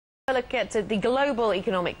Look at the global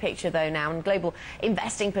economic picture, though, now, and global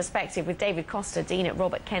investing perspective with David Costa, Dean at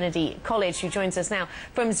Robert Kennedy College, who joins us now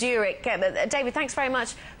from Zurich. David, thanks very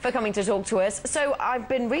much for coming to talk to us. So I've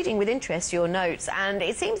been reading with interest your notes, and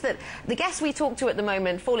it seems that the guests we talk to at the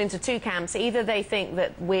moment fall into two camps. Either they think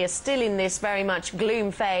that we're still in this very much gloom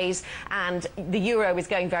phase and the euro is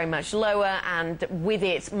going very much lower, and with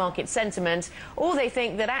it market sentiment, or they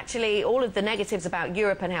think that actually all of the negatives about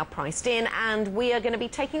Europe are now priced in and we are going to be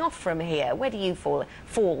taking off from here. Where do you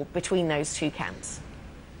fall between those two camps?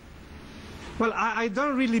 Well, I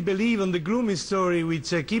don't really believe on the gloomy story,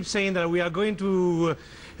 which keeps saying that we are going to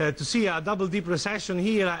see a double-dip recession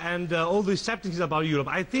here and all the skepticism about Europe.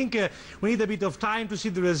 I think we need a bit of time to see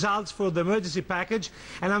the results for the emergency package,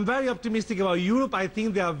 and I'm very optimistic about Europe. I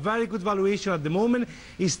think they are very good valuation at the moment.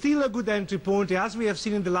 It's still a good entry point. As we have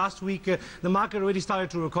seen in the last week, the market already started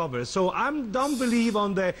to recover. So I don't believe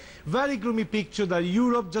on the very gloomy picture that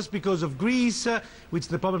Europe, just because of Greece, which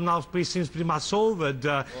the problem now seems pretty much solved,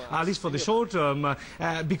 at least for the short term,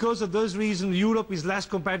 because of those reasons, Europe is less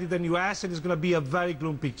competitive than the US, and it's going to be a very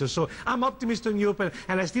gloomy picture. So I'm optimistic in Europe,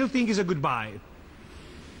 and I still think it's a good buy.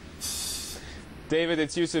 David,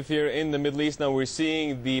 it's Yusuf here in the Middle East. Now we're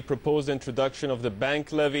seeing the proposed introduction of the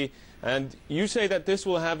bank levy, and you say that this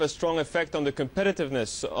will have a strong effect on the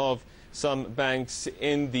competitiveness of some banks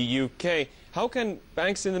in the UK. How can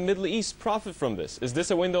banks in the Middle East profit from this? Is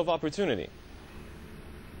this a window of opportunity?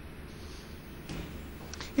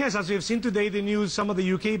 Yes, as we have seen today, the news, some of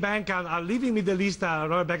the UK banks are leaving Middle East,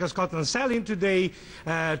 Royal Bank of Scotland, selling today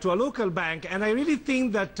to a local bank. And I really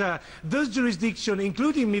think that those jurisdictions,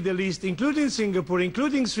 including Middle East, including Singapore,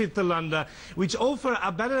 including Switzerland, which offer a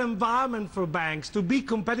better environment for banks to be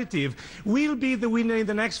competitive, will be the winner in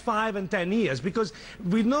the next 5 and 10 years. Because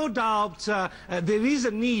with no doubt, there is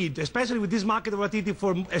a need, especially with this market volatility,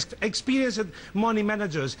 for experienced money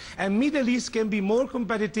managers. And Middle East can be more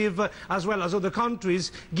competitive as well as other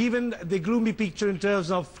countries, given the gloomy picture in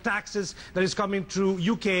terms of taxes that is coming through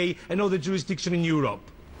UK and other jurisdictions in Europe.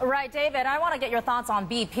 Right, David, I want to get your thoughts on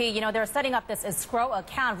BP. You know, they're setting up this escrow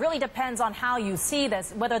account. Really depends on how you see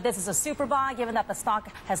this, whether this is a super buy, given that the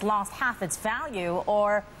stock has lost half its value,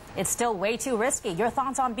 or it's still way too risky. Your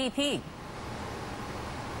thoughts on BP?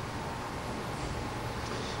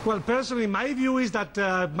 Well, personally, my view is that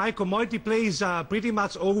my commodity plays pretty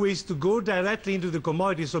much always to go directly into the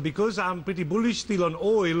commodity. So because I'm pretty bullish still on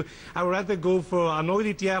oil, I would rather go for an oil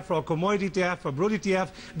ETF, or a commodity ETF, or a broad ETF,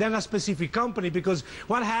 than a specific company. Because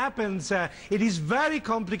what happens, it is very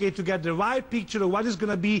complicated to get the right picture of what is going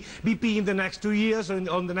to be BP in the next 2 years, or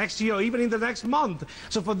on the next year, or even in the next month.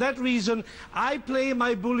 So for that reason, I play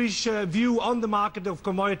my bullish view on the market of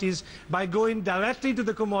commodities by going directly to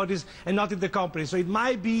the commodities and not in the company. So it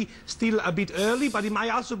might be still a bit early, but it might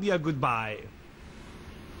also be a good buy.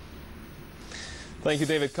 Thank you,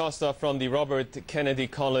 David Costa from the Robert Kennedy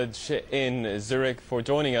College in Zurich, for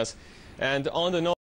joining us. And on the note